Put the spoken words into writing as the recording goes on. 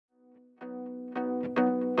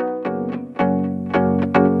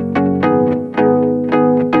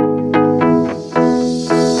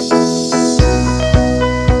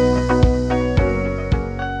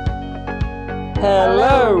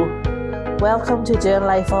Welcome to Doing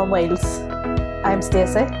Life on Wheels. I'm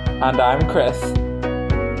Stacey. And I'm Chris.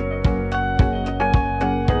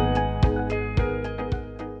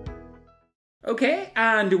 Okay,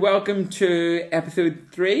 and welcome to episode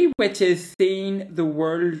 3, which is Seeing the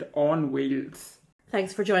World on Wheels.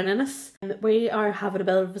 Thanks for joining us. We are having a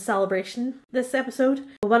bit of a celebration this episode.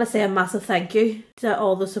 We want to say a massive thank you to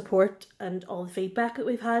all the support and all the feedback that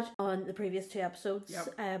we've had on the previous 2 episodes.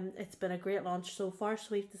 Yep. It's been a great launch so far, so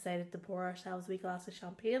we've decided to pour ourselves a wee glass of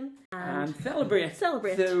champagne And celebrate.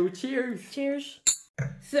 Celebrate. So cheers. Cheers.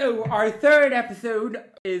 So our 3rd episode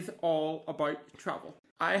is all about travel.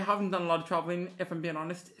 I haven't done a lot of travelling, if I'm being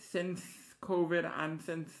honest, since COVID and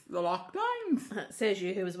since the lockdowns. Says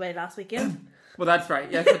you, who was away last weekend. Well, that's right.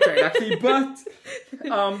 Yes, that's right, actually. But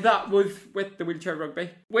that was with the wheelchair rugby,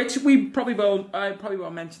 which I probably will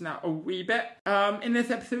mention that a wee bit in this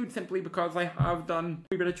episode, simply because I have done a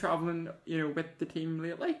wee bit of travelling, with the team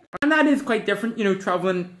lately. And that is quite different,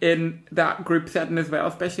 travelling in that group setting as well,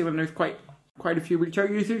 especially when there's quite a few wheelchair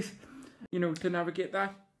users, to navigate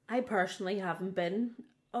that. I personally haven't been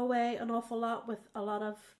away an awful lot with a lot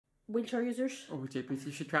of wheelchair users. Oh, JP,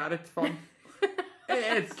 you should try it. It's fun.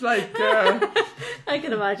 It's like... I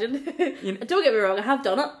can imagine. Don't get me wrong, I have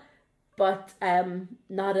done it, but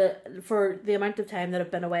for the amount of time that I've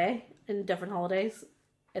been away in different holidays,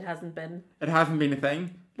 it hasn't been a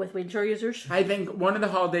thing. With wheelchair users. I think one of the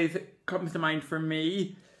holidays that comes to mind for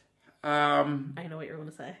me... I know what you're going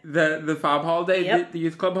to say. The Fab holiday, yep. the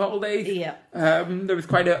youth club holidays. Yeah. There was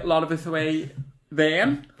quite a lot of us away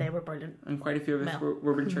then. They were brilliant. And quite a few of us were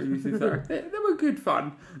wheelchair users there. They were good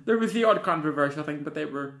fun. There was the odd controversial thing, but they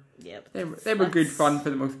were good fun for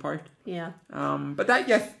the most part. Yeah. But that,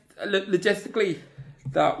 yes, logistically,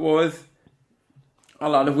 that was a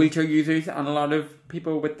lot of wheelchair users and a lot of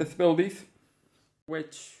people with disabilities,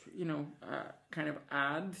 which, kind of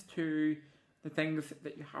adds to the things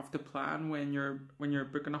that you have to plan when you're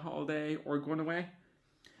booking a holiday or going away.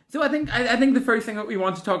 So I think the first thing that we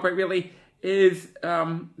want to talk about really is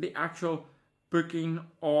the actual booking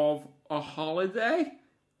of a holiday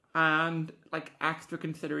and like extra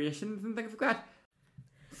considerations and things like that.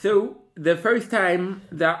 So the first time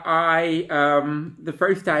that I'm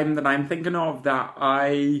thinking of that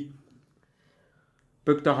I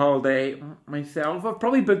booked a holiday myself, I've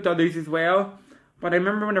probably booked others as well. But I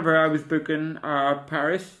remember whenever I was booking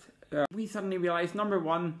Paris, we suddenly realised, number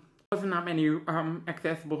one, there wasn't that many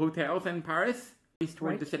accessible hotels in Paris, at least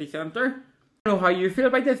toward the city centre. I don't know how you feel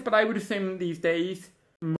about this, but I would assume these days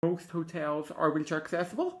most hotels are wheelchair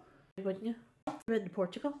accessible. Wouldn't you? You've been to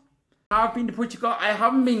Portugal? I've been to Portugal. I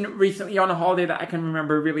haven't been recently on a holiday that I can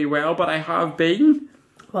remember really well, but I have been.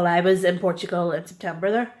 Well, I was in Portugal in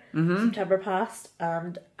September there. Mm-hmm. September passed,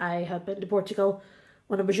 and I had been to Portugal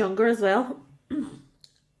when I was younger as well.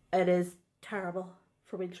 It is terrible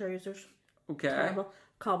for wheelchair users. Okay. Terrible.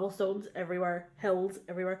 Cobblestones everywhere, hills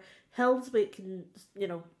everywhere. Hills we can,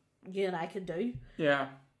 you and I can do. Yeah.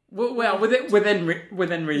 Well, within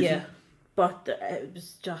reason. Yeah. But it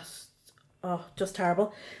was just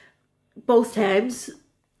terrible. Both times,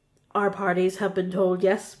 our parties have been told,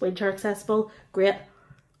 yes, wheelchair accessible, great.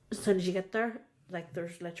 As soon as you get there, like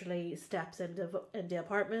there's literally steps into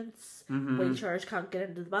apartments. Mm-hmm. Wheelchairs can't get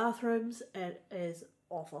into the bathrooms. It is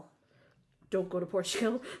awful. Don't go to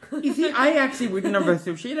Portugal. You see, I actually wouldn't have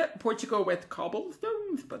associated Portugal with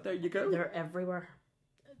cobblestones, but there you go. They're everywhere.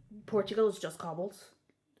 Portugal is just cobbles.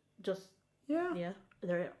 Yeah,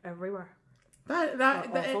 they're everywhere. That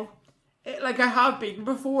awful. Like I have been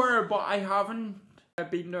before, but I haven't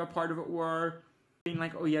been to a part of it where being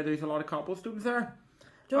like, oh yeah, there's a lot of cobblestones there.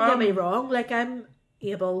 Don't get me wrong, like I'm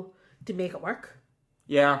able to make it work.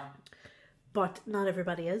 Yeah. But not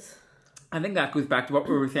everybody is. I think that goes back to what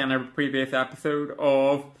we were saying in a previous episode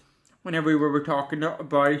of whenever we were talking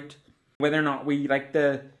about whether or not we like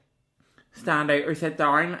to stand out or sit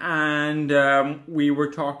down, and we were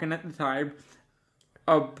talking at the time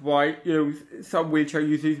about, some wheelchair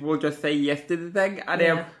users will just say yes to the thing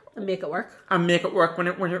and make it work. And make it work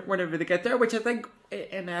whenever they get there, which I think,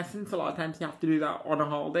 in essence, a lot of times you have to do that on a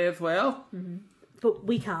holiday as well. Mm-hmm. But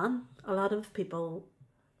we can. A lot of people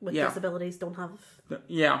with disabilities don't have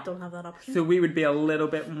that option. So we would be a little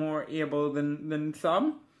bit more able than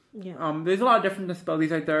some. Yeah. There's a lot of different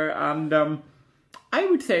disabilities out there, and I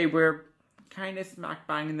would say we're kind of smack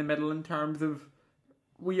bang in the middle in terms of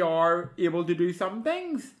we are able to do some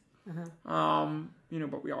things. Uh-huh.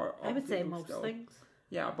 But we are. I would say most things.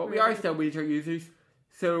 Yeah, but we are still wheelchair users,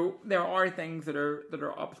 so there are things that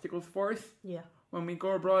are obstacles for us. Yeah. When we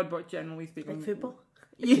go abroad, but generally speaking, like football.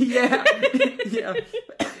 Yeah, yeah.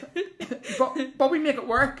 but we make it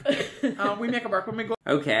work. We make it work when we go.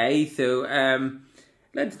 Okay, so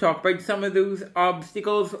let's talk about some of those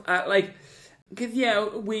obstacles. Because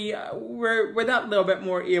we're that little bit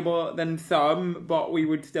more able than some, but we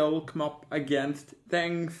would still come up against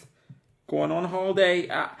things going on holiday.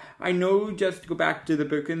 I know, just to go back to the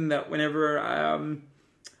booking, that whenever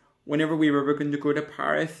we were booking to go to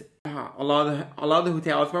Paris, a lot of the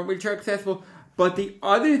hotels weren't wheelchair accessible. But the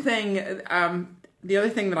other thing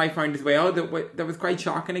that I found as well that was quite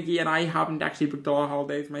shocking, again, I haven't actually booked a lot of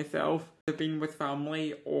holidays myself. I've been with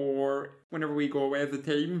family or whenever we go away as a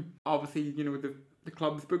team. Obviously, you know, the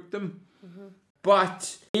clubs booked them. Mm-hmm.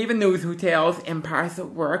 But even those hotels in Paris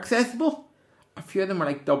that were accessible, a few of them were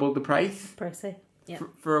like double the price. Pricey, yeah.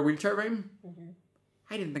 For a wheelchair room. Mm-hmm.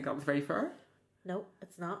 I didn't think that was very fair. No,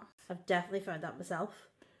 it's not. I've definitely found that myself.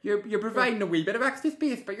 You're providing a wee bit of extra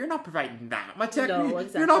space, but you're not providing that much. No,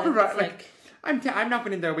 exactly. You're not providing I'm not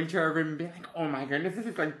going into a wheelchair room and be like, oh my goodness, this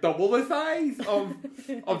is like double the size of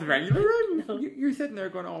the regular room. No. You're sitting there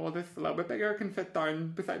going, oh, well, this is a little bit bigger, I can fit down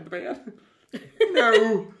beside the bed.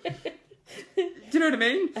 No. Do you know what I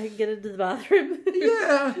mean? I can get into the bathroom.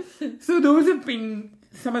 Yeah. So those have been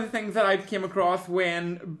some of the things that I've came across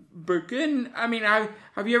when booking. I mean, have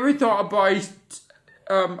you ever thought about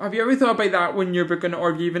that when you're booking,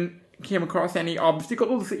 or have you even came across any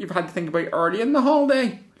obstacles that you've had to think about early in the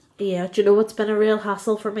holiday? Yeah, do you know what's been a real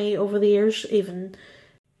hassle for me over the years? Even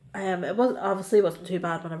it wasn't too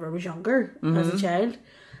bad whenever I was younger, mm-hmm. as a child.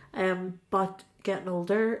 But getting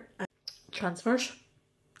older, transfers.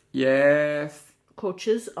 Yes.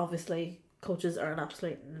 Coaches are an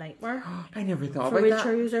absolute nightmare. I never thought for about that. For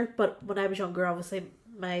a wheelchair user, but when I was younger, obviously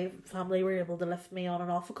my family were able to lift me on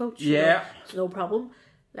and off a coach. Yeah. You know, no problem.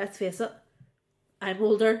 Let's face it, I'm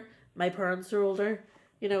older, my parents are older,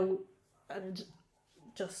 you know, and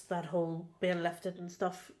just that whole being lifted and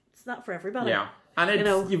stuff, it's not for everybody. Yeah. And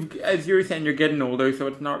it's, as you were saying, you're getting older, so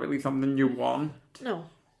it's not really something you want. No,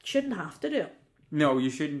 shouldn't have to do it. No, you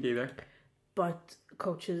shouldn't either. But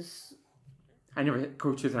coaches...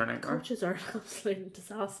 Coaches are an nightmare. Coaches are an absolute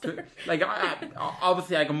disaster. Like,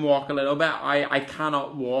 obviously I can walk a little bit. I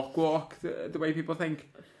cannot walk the way people think.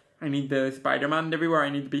 I need the Spider-Man everywhere. I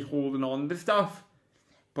need to be holding on to stuff.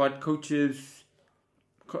 But coaches...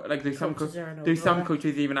 Like there's some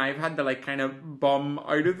coaches even I've had to like kind of bum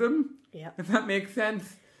out of them. Yeah. If that makes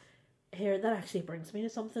sense. Here, that actually brings me to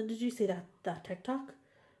something. Did you see that TikTok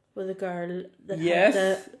with a girl that had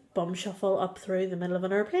to bum shuffle up through the middle of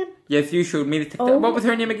an airplane? Yes, you showed me the TikTok. What was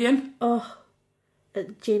her name again?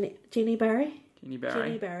 Jeannie Berry.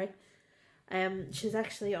 Jeannie Berry. She's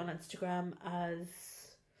actually on Instagram as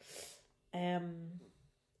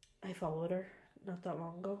I followed her not that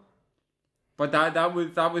long ago. But that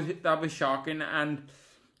was shocking, and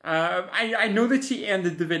I know that she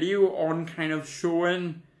ended the video on kind of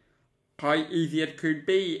showing how easy it could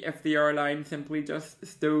be if the airline simply just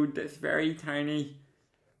stowed this very tiny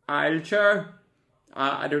aisle chair.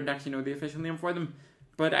 I don't actually know the official name for them,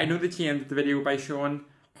 but I know that she ended the video by showing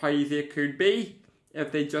how easy it could be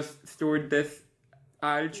if they just stored this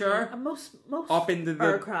aisle chair. And most up into the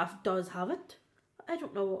aircraft does have it. I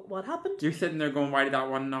don't know what happened. You're sitting there going, why did that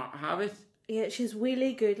one not have it? Yeah, she's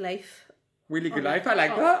Wheelie Good Life. Wheelie Good Life, I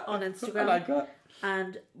like that. On Instagram. I like that.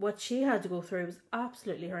 And what she had to go through was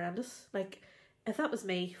absolutely horrendous. Like, if that was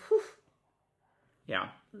me, whew, yeah,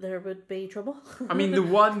 there would be trouble. I mean, the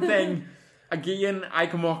one thing, again, I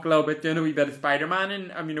can walk a little bit, doing a wee bit of Spider-Man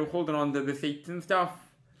and, holding on to the seats and stuff.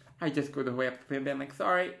 I just go the way up the plane being like,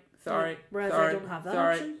 sorry. Whereas I don't have that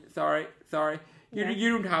option. Sorry. You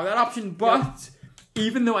don't have that option, but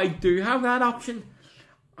even though I do have that option,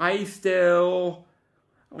 I'm still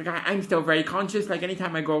very conscious. Like,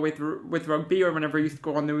 anytime I go with rugby, or whenever I used to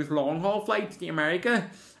go on those long haul flights to America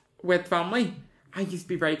with family, I used to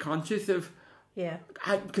be very conscious of,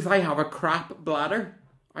 because I have a crap bladder.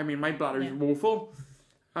 I mean, my bladder is woeful,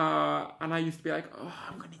 and I used to be like, oh,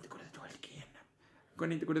 I'm gonna need to go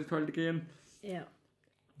to the toilet again. Yeah.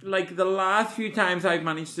 Like, the last few times I've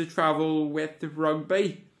managed to travel with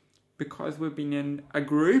rugby, because we've been in a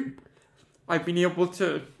group, I've been able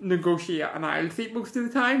to negotiate an aisle seat most of the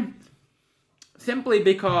time. Simply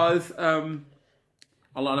because a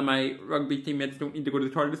lot of my rugby teammates don't need to go to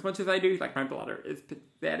the toilet as much as I do. Like, my bladder is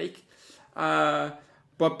pathetic.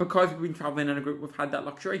 But because we've been travelling in a group, we've had that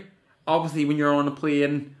luxury. Obviously, when you're on a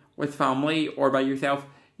plane with family or by yourself,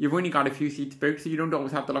 you've only got a few seats booked, so you don't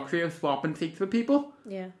always have the luxury of swapping seats with people.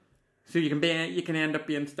 Yeah. So you can end up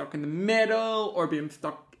being stuck in the middle or being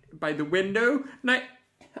stuck by the window. Now,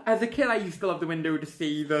 as a kid, I used to love the window to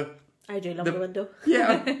see I do love the window.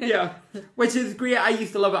 Yeah. Which is great. I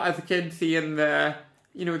used to love it as a kid, seeing the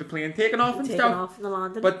you know, the plane taking off and Taking stuff. off in the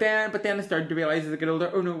landing. But then I started to realise as I get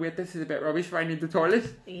older, oh no, wait, this is a bit rubbish. I need the toilet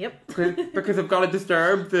Yep. because I've got to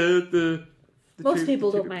disturb the Most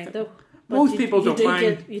people the don't mind though. But Most people don't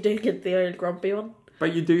mind. You do get the old grumpy one.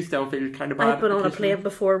 But you do still feel kind of bad. I've been on a plane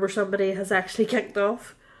before where somebody has actually kicked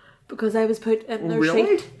off because I was put in their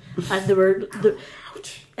Really? seat, and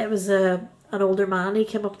it was an older man. He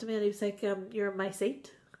came up to me and he was like, "You're in my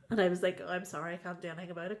seat," and I was like, oh, "I'm sorry, I can't do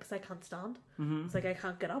anything about it because I can't stand." Mm-hmm. It's like I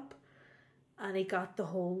can't get up, and he got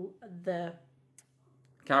the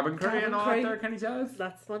cabin crew Cabin and all crew. that there kind of jazz.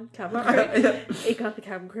 that's one cabin crew. Yeah. He got the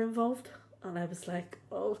cabin crew involved, and I was like,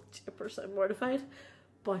 "Oh, chippers, I'm mortified,"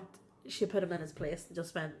 but she put him in his place and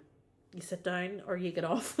just went, "You sit down or you get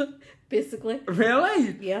off," basically.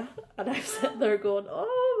 Really? Yeah, and I'm sitting there going,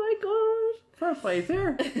 "Oh Fair play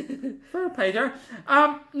there. Fair play there.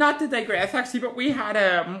 Not to digress actually, but we had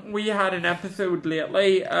an episode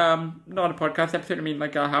lately, not a podcast episode, I mean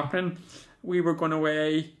like a happening. We were going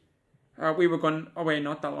away not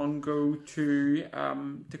that long ago to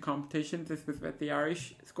competitions. This was with the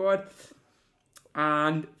Irish squad.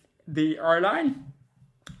 And the airline,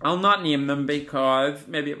 I'll not name them because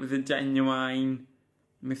maybe it was a genuine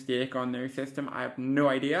mistake on their system. I have no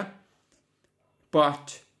idea.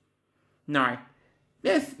 But now,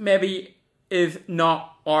 this maybe is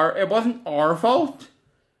not it wasn't our fault,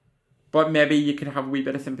 but maybe you could have a wee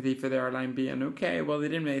bit of sympathy for the airline being, okay, well, they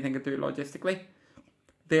didn't really think it through logistically.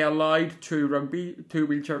 They allowed two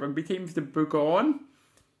wheelchair rugby teams to book on.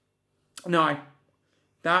 Now,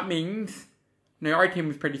 that means, now our team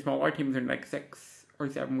was pretty small, our team was only like 6 or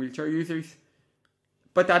 7 wheelchair users,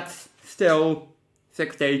 but that's still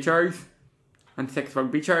 6 day chairs and 6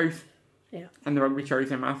 rugby chairs. Yeah. And the rugby chairs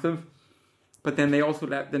are massive. But then they also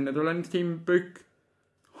let the Netherlands team book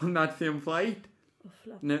on that same flight.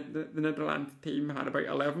 The Netherlands team had about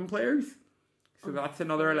 11 players. So that's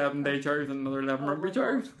another 11 day chairs and another 11 rugby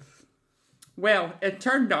chairs. Well, it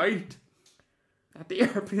turned out that the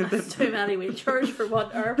airplane... That's too many wheelchairs for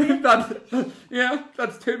one airplane.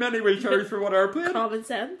 That's too many wheelchairs for one airplane. Common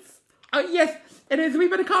sense. Yes, it is a wee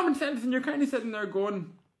bit of common sense, and you're kind of sitting there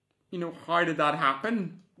going, you know, how did that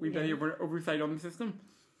happen? We've been oversight on the system.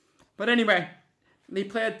 But anyway, they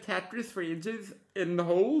played Tetris for ages in the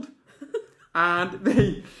hold, and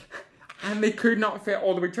they could not fit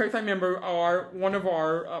all the wheelchairs. I remember one of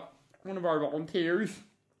our volunteers,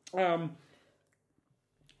 one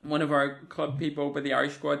of our club people with the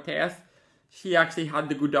Irish squad test, she actually had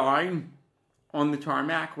to go down on the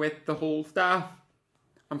tarmac with the whole staff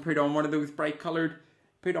and put on one of those bright coloured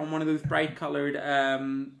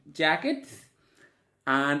jackets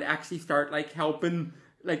and actually start like helping,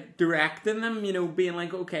 like directing them, you know, being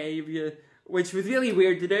like, okay, which was really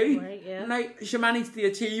weird to do. Right, yeah. Now, she managed to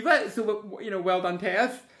achieve it, so, you know, well done,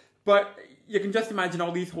 Tess. But you can just imagine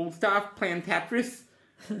all these whole staff playing Tetris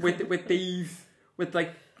with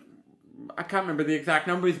like, I can't remember the exact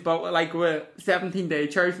numbers, but like with 17 day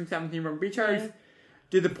chairs and 17 rugby chairs,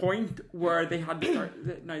 to the point where they had to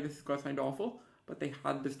start, now this is going to sound awful, but they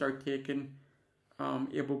had to start taking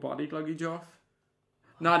able-bodied luggage off.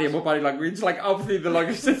 Not able-bodied luggage, like obviously the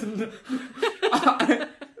luggage isn't...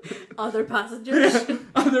 Other passengers.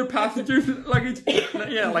 Other passengers' luggage.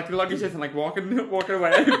 Yeah, like the luggage isn't like walking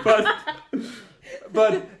away,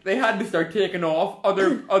 but they had to start taking off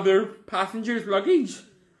other passengers' luggage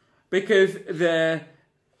because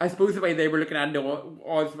I suppose the way they were looking at it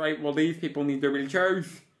was right. Well, these people need their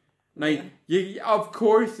wheelchairs. Now, of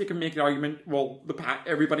course, you can make an argument. Well,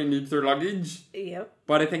 everybody needs their luggage. Yep.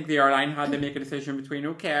 But I think the airline had to make a decision between,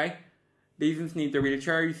 okay, these ones need their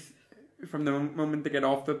wheelchairs from the moment they get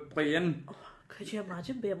off the plane. Oh, could you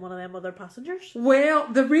imagine being one of them other passengers? Well,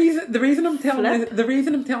 the reason I'm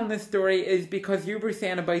telling this story is because you were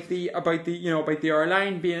saying about the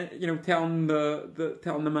airline being, you know, telling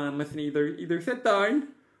the man, listen, either sit down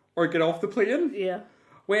or get off the plane. Yeah.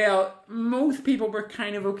 Well, most people were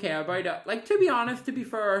kind of okay about it. Like, to be honest, to be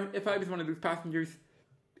fair, if I was one of those passengers,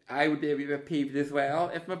 I would be a bit peeved as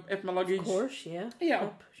well if my luggage. Of course, yeah. Yeah.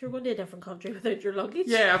 You're going to a different country without your luggage.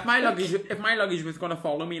 Yeah, if my luggage was going to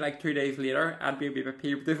follow me like 2 days later, I'd be a bit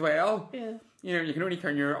peeved as well. Yeah. You know, you can only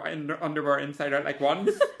turn your underwear inside out like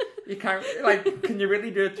once. You can't, like, can you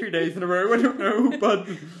really do it 2 days in a row? I don't know, but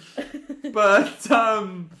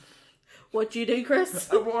what do you do, Chris?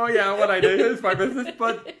 Well, yeah, what I do is my business,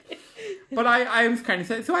 but I was kind of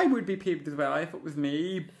saying, so I would be peeved as well if it was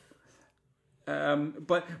me.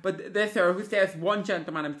 But this who says one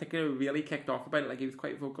gentleman in particular really kicked off about it, like he was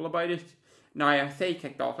quite vocal about it. Now I say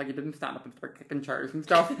kicked off, like he didn't stand up and start kicking chairs and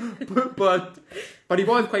stuff, but he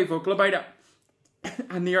was quite vocal about it.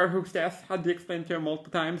 And the air hostess had to explain to him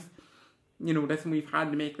multiple times, listen, we've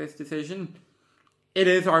had to make this decision. It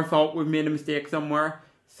is our fault. We've made a mistake somewhere.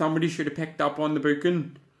 Somebody should have picked up on the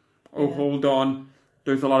booking. Oh, Yeah. hold on.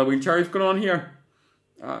 There's a lot of wheelchairs going on here.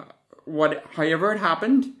 However it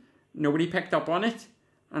happened, nobody picked up on it.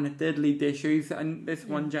 And it did lead to issues. And this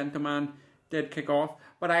one gentleman did kick off.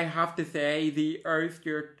 But I have to say, the Earl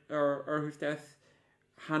Stewart, or hostess,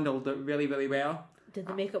 handled it really, really well. Did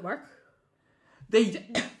they make it work? They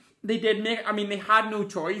did make... I mean, they had no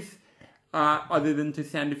choice other than to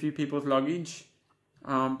send a few people's luggage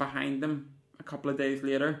behind them a couple of days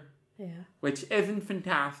later. Yeah. Which isn't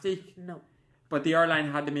fantastic. No. But the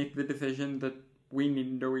airline had to make the decision that we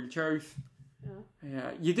needed our wheelchairs.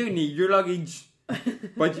 Yeah. You do need your luggage.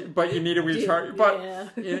 but you need a wheelchair. Yeah.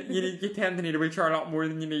 you tend to need a wheelchair a lot more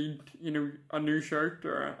than you need, a new shirt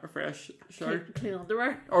or a fresh shirt. Clean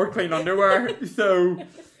underwear. Or clean underwear. So,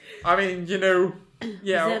 I mean,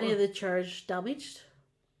 yeah. Is any of the chairs damaged?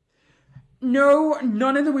 No,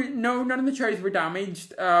 none of the chairs were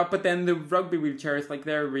damaged. But then the rugby wheelchairs, like,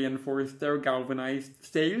 they're reinforced, they're galvanized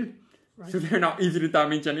steel, so they're not easy to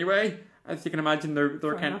damage anyway. As you can imagine,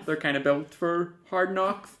 they're kind of built for hard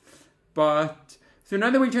knocks. But so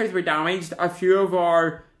none of the wheelchairs were damaged. A few of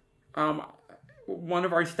our, one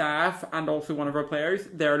of our staff and also one of our players,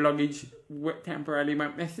 their luggage temporarily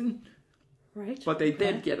went missing. Right. But they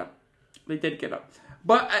did get up.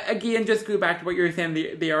 But again, just go back to what you were saying.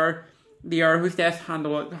 The air hostess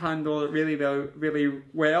handle it really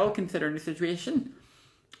well considering the situation.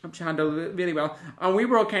 She handled it really well, and we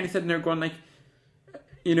were all kind of sitting there going like,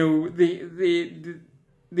 the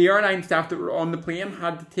airline staff that were on the plane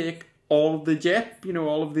had to take all the jip,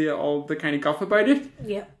 all the kind of guff about it.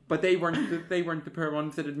 Yeah. But they weren't the poor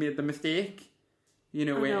ones that had made the mistake, in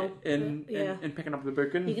picking up the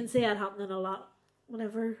booking. You can see it happening a lot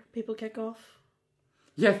whenever people kick off.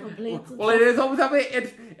 Yes. Well, it is always that way.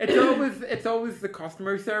 It's always the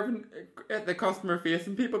customer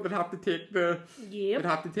facing people that have to take the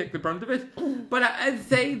brunt of it. But I'd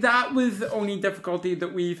say that was the only difficulty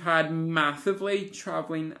that we've had massively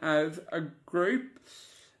travelling as a group.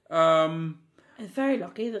 I'm very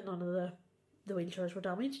lucky that none of the wheelchairs were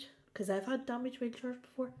damaged, because I've had damaged wheelchairs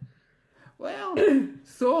before. Well,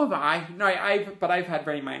 so have I. No, I've had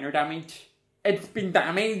very minor damage. It's been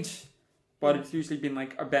damaged. But it's usually been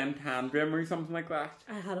like a bent hand rim or something like that.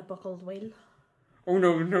 I had a buckled wheel. Oh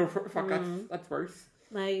no, fuck, that's worse.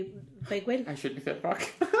 My big wheel. I shouldn't have said fuck.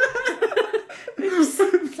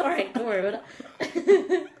 Oops. Sorry, don't worry about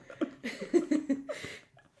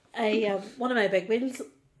it. One of my big wheels,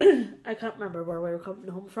 I can't remember where we were coming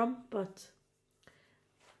home from, but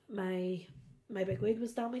my big wheel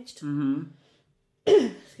was damaged. Mm-hmm.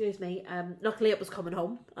 Excuse me. Luckily it was coming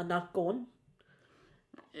home and not going.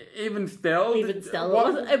 Even still,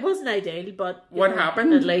 it wasn't ideal, but what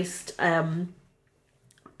happened? At least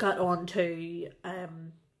got on to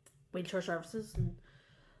wheelchair services and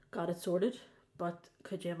got it sorted. But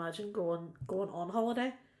could you imagine going on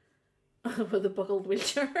holiday with a buckled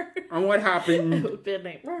wheelchair? And what happened? It would be a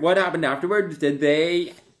nightmare. What happened afterwards? Did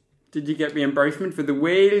you get reimbursement for the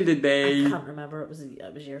wheel? Did they? I can't remember. It was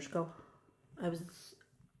years ago. I was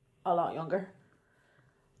a lot younger,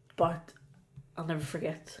 but I'll never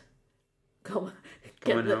forget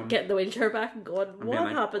getting the wheelchair back and going, what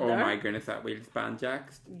happened there? Oh my goodness, that wheel's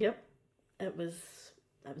banjaxed. Yep. That was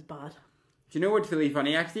bad. Do you know what's really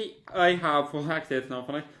funny actually? Actually it's not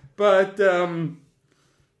funny, but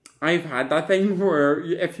I've had that thing where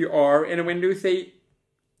if you are in a window seat,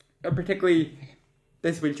 particularly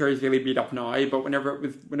this wheelchair is really beat up now, but whenever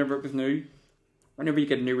it was new, whenever you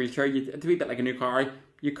get a new wheelchair, it's a wee bit like a new car.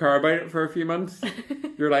 You care about it for a few months.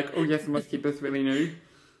 You're like, oh yes, I must keep this really new.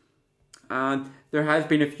 And there has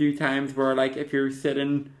been a few times where, like, if you're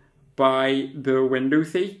sitting by the window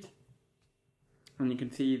seat, and you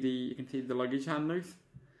can see the luggage handlers,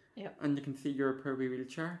 yep, and you can see your poor wee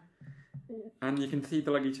wheelchair, and you can see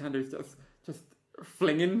the luggage handlers just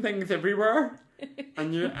flinging things everywhere,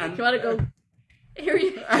 and you want to go. Here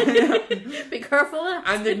you be careful.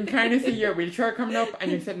 And you can kind of see your wheelchair coming up,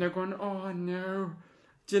 and you're sitting there going, "Oh no!"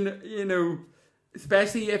 You know,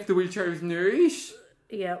 especially if the wheelchair is newish.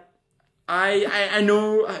 Yeah. I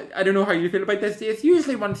know. I don't know how you feel about this. It's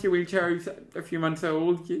usually once your wheelchair is a few months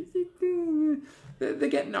old, they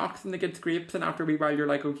get knocks and they get scrapes, and after a wee while you're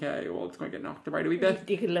like, okay, well, it's going to get knocked about a wee bit.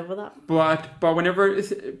 You can live with that. But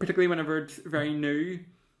particularly whenever it's very new,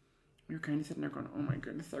 you're kind of sitting there going, oh my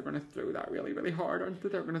goodness, they're going to throw that really, really hard, aren't they?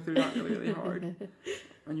 They're going to throw that really, really hard.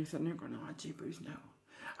 And you're sitting there going, oh, jeepers, no.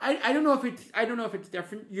 I don't know if it's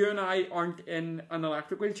different. You and I aren't in an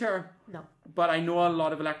electric wheelchair. No. But I know a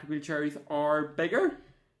lot of electric wheelchairs are bigger.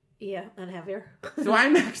 Yeah, and heavier. So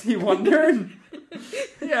I'm actually wondering.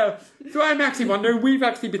 Yeah. So I'm actually wondering. We've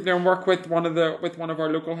actually been there and worked with one of our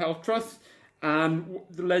local health trusts, and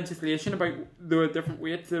the legislation about the different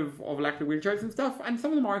weights of electric wheelchairs and stuff. And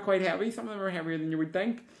some of them are quite heavy. Some of them are heavier than you would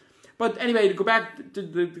think. But anyway, to go back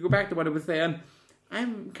to what I was saying,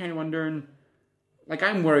 I'm kind of wondering. Like,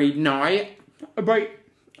 I'm worried now about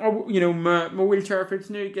my wheelchair if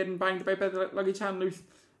it's new getting banged about by the luggage handlers.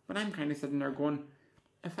 But I'm kind of sitting there going,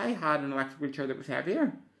 if I had an electric wheelchair that was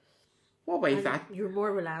heavier, what way is that? You're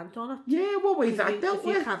more reliant on it. Yeah, what way is that dealt If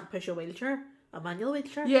with? you can't push a wheelchair, a manual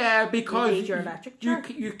wheelchair. Yeah, because you need your electric chair.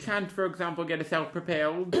 you can't, for example, get a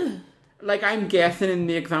self-propelled. Like, I'm guessing in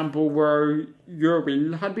the example where your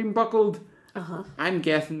wheel had been buckled, I'm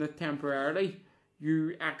guessing that temporarily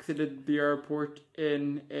you exited the airport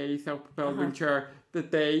in a self-propelled wheelchair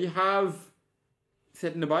that they have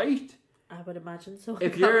sitting about. I would imagine so. If I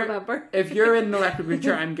can't you're remember. if you're in an electric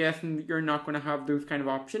wheelchair, I'm guessing that you're not going to have those kind of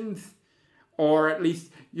options, or at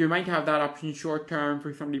least you might have that option short term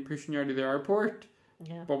for somebody pushing you out of the airport.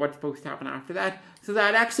 Yeah. But what's supposed to happen after that? So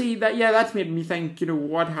that's made me think.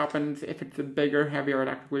 What happens if it's a bigger, heavier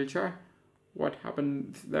electric wheelchair? What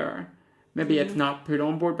happens there? Maybe it's not put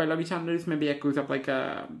on board by luggage handlers. Maybe it goes up like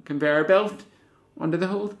a conveyor belt under the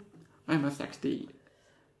hold. I must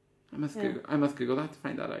Google that to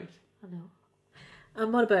find that out. I know.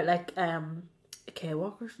 And what about like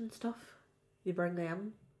K-walkers and stuff? You bring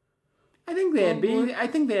them? I think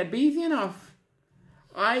they'd be easy enough.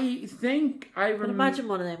 I think I remember. Imagine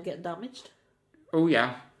one of them getting damaged. Oh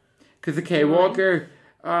yeah, because the K-walker.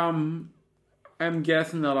 I'm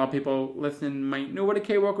guessing that a lot of people listening might know what a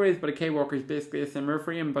K-walker is, but a K-walker is basically a Zimmer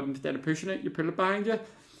frame, but instead of pushing it, you pull it behind you.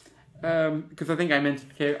 Because I think I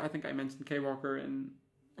mentioned K-walker in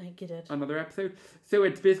I think you did. another episode. So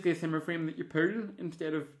it's basically a Zimmer frame that you pull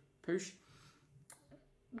instead of push.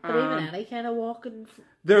 But even any kind of walking.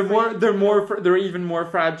 They're even more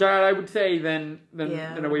fragile, I would say, than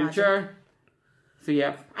a wheelchair. Imagine. So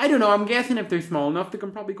yeah, I don't know. I'm guessing if they're small enough, they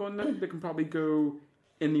can probably go in there. They can probably go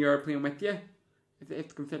in the airplane with you. If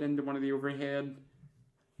it can fit into one of the overhead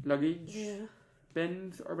luggage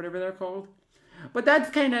bins or whatever they're called. But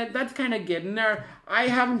that's kind of getting there. I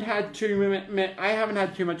haven't had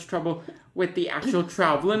too much trouble with the actual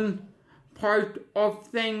traveling part of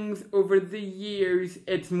things over the years.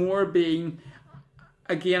 It's more being,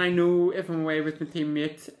 again, I know if I'm away with my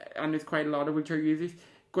teammates, and there's quite a lot of wheelchair users,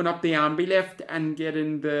 going up the ambi lift and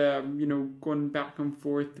getting going back and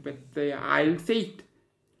forth with the aisle seat.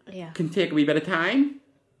 Yeah. Can take a wee bit of time.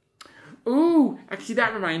 Ooh, actually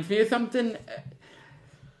that reminds me of something.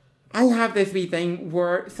 I have this wee thing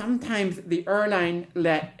where sometimes the airline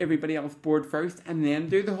let everybody else board first and then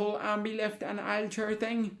do the whole ambi lift and aisle chair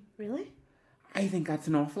thing. Really? I think that's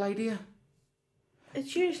an awful idea.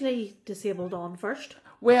 It's usually disabled on first.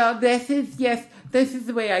 Well, this is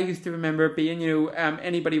the way I used to remember it being.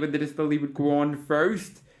 Anybody with a disability would go on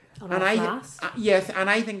first. And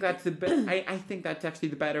I think that's a bit. I think that's actually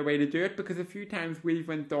the better way to do it, because a few times we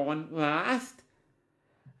went on last,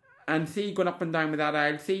 and see going up and down with that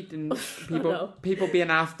aisle seat and people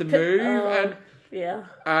being asked to move and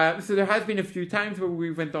yeah. So there has been a few times where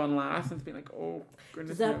we went on last and it's been like, oh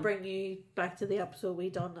goodness. Does that bring you back to the episode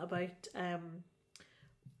we done about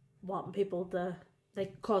wanting people to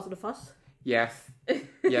causing a fuss? Yes.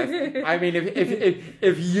 I mean,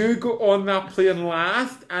 if you go on that plane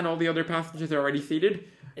last and all the other passengers are already seated,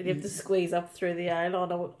 and you have to squeeze up through the aisle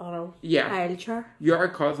on a aisle chair. You're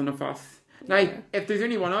causing a fuss. Now, if there's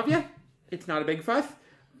only one of you, it's not a big fuss.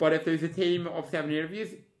 But if there's a team of 7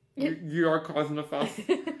 interviews, you are causing a fuss.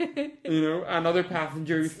 And other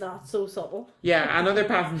passengers. It's not so subtle. Yeah, and other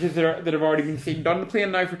passengers that have already been seated on the plane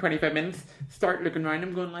now for 25 minutes start looking around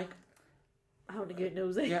and going like, having a good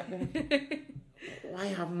nosy. Yeah. Why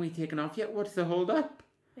haven't we taken off yet? What's the hold up?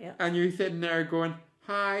 Yeah. And you're sitting there going,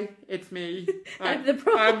 hi, it's me. I'm the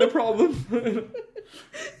problem.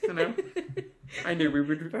 I knew we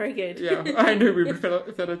would. Very good. Yeah, I knew we would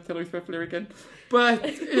fit a Taylor Swift lyric in. But,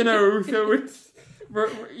 so it's,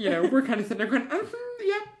 we're kind of sitting there going,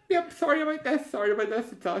 yep, sorry about this,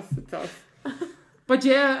 it's us. But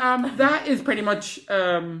yeah, that is pretty much,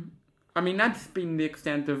 that's been the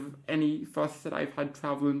extent of any fuss that I've had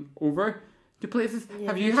travelling over to places. Yeah,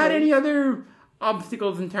 have you had any other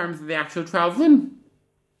obstacles in terms of the actual travelling?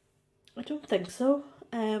 I don't think so.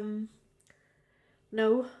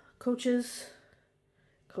 No, coaches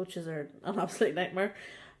are an absolute nightmare.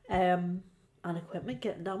 And equipment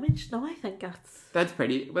getting damaged. No, I think that's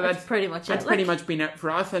pretty much That's pretty much been it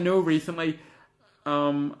for us. I know recently,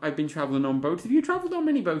 I've been travelling on boats. Have you travelled on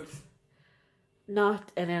many boats?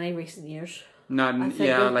 Not in any recent years. Not, I think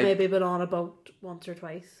yeah, we've like, maybe been on a boat once or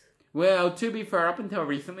twice. well, to be fair, up until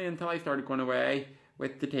recently, until I started going away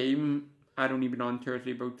with the team, I'd only been on 2 or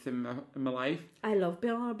 3 boats in my life. I love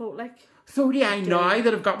being on a boat, like. So do I now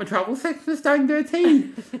that I've got my travel sickness down to a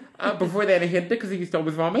T. Before then I hated it because I used to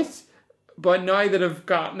always vomit. But now that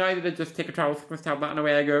I just take a travel sickness tablet and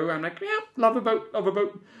away I go, I'm like, yeah, love a boat, love a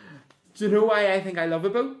boat. Do you know why I think I love a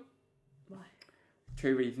boat? Why?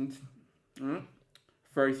 2 reasons.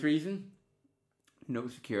 First reason, no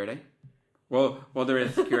security. Well, there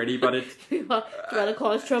is security, but it's... Do you want to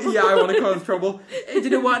cause trouble? Yeah, I want to cause trouble. Do you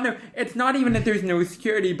know what? No, it's not even that there's no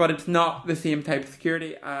security, but it's not the same type of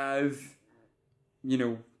security as, you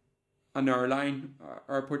know, an airline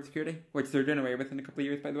airport security, which they're doing away with in a couple of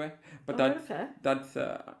years, by the way. But that's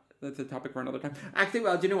a topic for another time. Actually,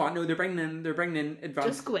 well, do you know what? No, they're bringing in advanced.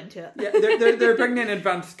 Just go into it. Yeah, they're bringing in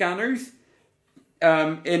advanced scanners,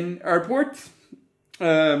 in airports.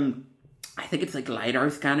 I think it's like LiDAR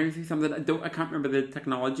scanners or something. I can't remember the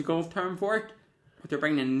technological term for it, but they're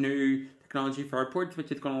bringing in new technology for airports,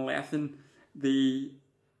 which is going to lessen the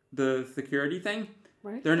security thing.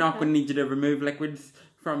 Right. They're not going to need you to remove liquids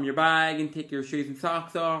from your bag and take your shoes and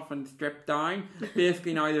socks off and strip down.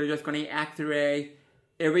 Basically, now they're just going to X-ray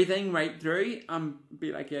everything right through and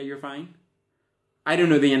be like, yeah, you're fine. I don't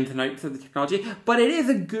know the ins and outs of the technology, but it is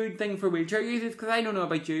a good thing for wheelchair users, because I don't know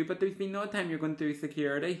about you, but there's been no time you're going through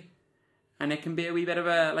security. And it can be a wee bit of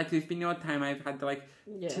a, like, there's been no time I've had to, like,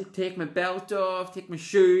 take my belt off, take my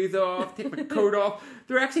shoes off, take my coat off.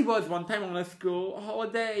 There actually was one time on a school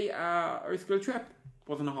holiday, or a school trip. It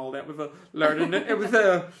wasn't a holiday, it was a learning, it was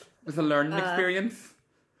a learning experience.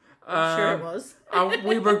 I'm sure it was. And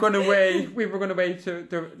we were going away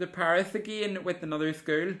to Paris again with another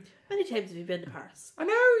school. How many times have you been to Paris? I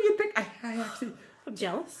know, you think, I actually... I'm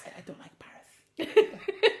jealous. I don't like Paris.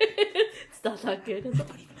 It's not that good, is it? I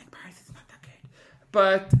don't even like Paris, it's not that good.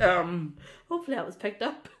 But, hopefully that was picked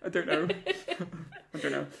up. I don't know. I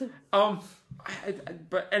don't know.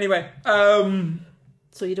 But anyway,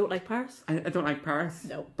 So you don't like Paris? I don't like Paris.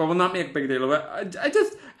 No. But we'll not make a big deal of it. I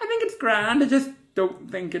think it's grand. I just don't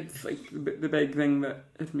think it's like the big thing that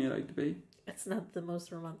it's made out to be. It's not the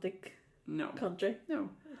most romantic country. No.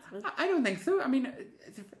 It's I don't think so. I mean,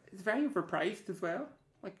 it's very overpriced as well.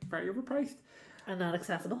 Like, very overpriced. And not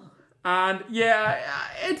accessible. And yeah,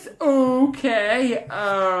 it's okay.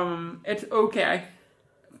 It's okay.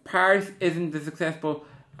 Paris isn't as accessible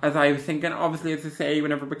as I was thinking. Obviously, as I say,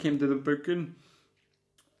 whenever we came to the booking,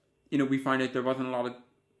 you know, we found out there wasn't a lot of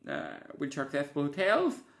wheelchair accessible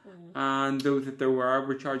hotels, and those that there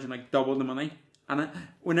were charging like double the money. And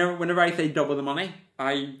whenever I say double the money,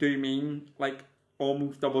 I do mean like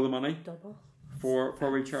almost double the money. Double. For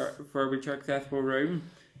a wheelchair accessible room.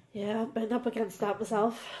 Yeah, I've been up against that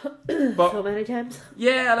myself but, so many times.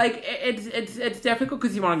 Yeah, like it's difficult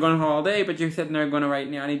because you want to go on holiday, but you're sitting there going, right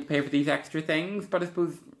now I need to pay for these extra things. But I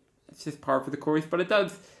suppose it's just par for the course. But it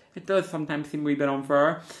does sometimes seem a wee bit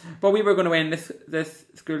unfair. But we were going to end this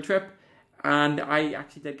school trip, and I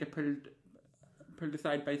actually did get pulled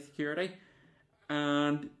aside by security,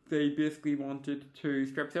 and they basically wanted to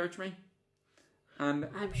strip search me. And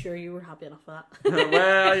I'm sure you were happy enough for that.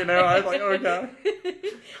 Well, you know, I was like, okay.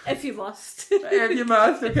 If you must. If you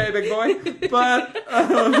must, okay, big boy.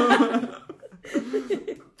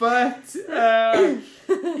 But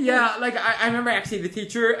yeah, like I remember actually the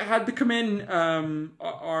teacher had to come in.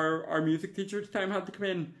 Our music teacher at the time had to come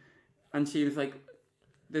in, and she was like,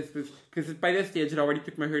 "This was because by this stage I'd already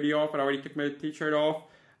took my hoodie off, I'd already took my t-shirt off."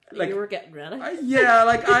 Like, you were getting ready. Yeah,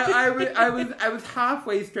 like I was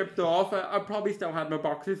halfway stripped off. I probably still had my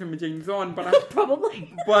boxers and my jeans on, but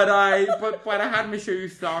probably. But I had my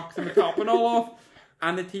shoes, socks, and my top and all off.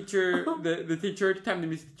 And the teacher, the teacher at the time, the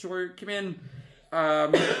music teacher came in,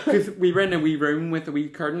 because we were in a wee room with a wee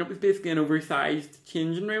curtain. It was basically an oversized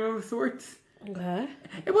changing room of sorts. Okay.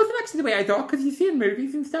 It wasn't actually the way I thought, because you see in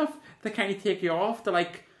movies and stuff, they kind of take you off to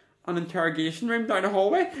like an interrogation room down a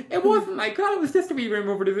hallway. It wasn't like that. It was just a wee room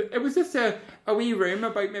it was just a wee room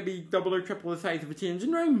about maybe double or triple the size of a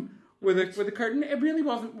changing room with a curtain. It really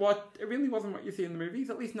wasn't what you see in the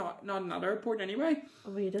movies, at least not in that airport anyway.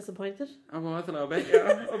 Were you disappointed? I was a little bit,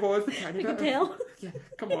 yeah. I was a tiny bit. You can tell. Yeah,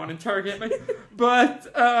 come on, interrogate me.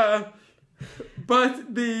 But the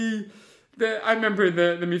I remember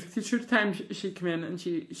the music teacher at the time, she came in and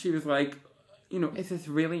she was like, you know, is this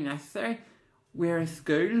really necessary? We're a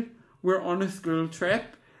school. We're on a school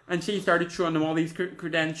trip. And she started showing them all these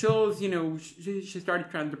credentials. You know, she started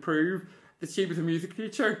trying to prove that she was a music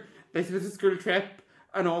teacher. This was a school trip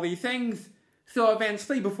and all these things. So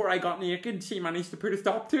eventually, before I got naked, she managed to put a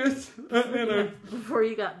stop to it. You know. Before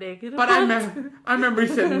you got naked. But I remember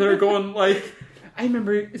sitting there going like, I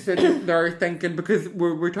remember sitting there thinking, because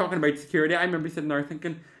we're talking about security, I remember sitting there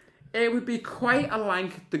thinking, it would be quite a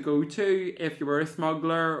length to go to if you were a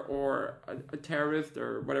smuggler or a terrorist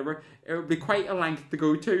or whatever. It would be quite a length to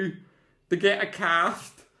go to get a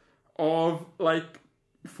cast of like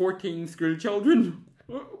 14 school children,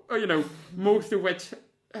 you know, most of which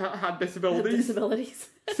had disabilities.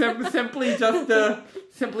 Simply just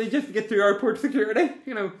to get through airport security.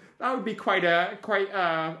 You know, that would be quite a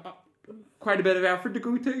bit of effort to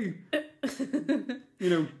go to. You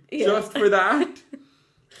know, just for that.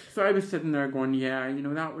 So I was sitting there going, yeah, you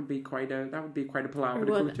know, that would be quite a palaver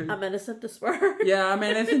to go to. I'm innocent, I swear. Yeah, I'm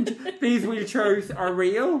innocent. These wheelchairs are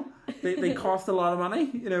real. They cost a lot of money.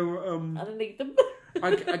 You know, I don't need them.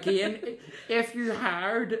 Again, if you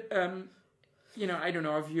hired, you know, I don't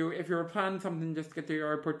know, if you were planning something just to get through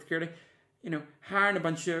airport security, you know, hiring a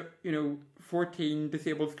bunch of, you know, 14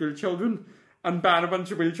 disabled school children and ban a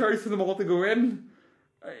bunch of wheelchairs for them all to go in.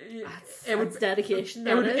 That's dedication.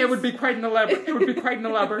 It would be quite an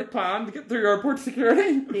elaborate plan to get through airport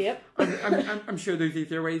security. Yep. I'm sure there's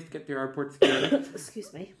easier ways to get through airport security.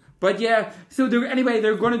 Excuse me. But yeah, so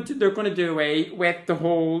they're going to do away with the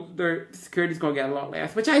whole. Their security's going to get a lot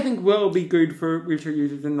less, which I think will be good for wheelchair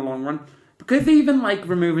users in the long run. Because even like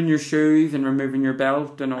removing your shoes and removing your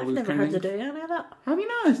belt and all those kind of things. I've never heard to do any of that. Have you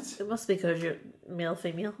not? It must be because you're male,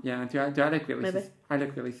 female. Yeah, do I look really? Maybe. I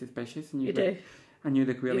look really suspicious, and you do. And you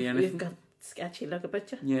look really innocent. You've got sketchy look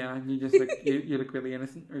about you. Yeah, and you just look you look really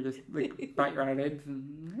innocent, or just like bat your eyelids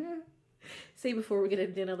and. See, before we get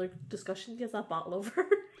into another discussion, get that bottle over.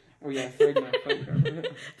 Oh yeah, sorry, no,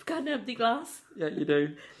 I've got an empty glass. Yeah, you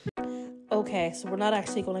do. Okay, so we're not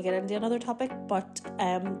actually going to get into another topic, but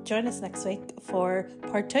join us next week for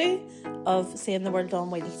part 2 of Seeing the World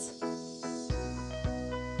on Wheels.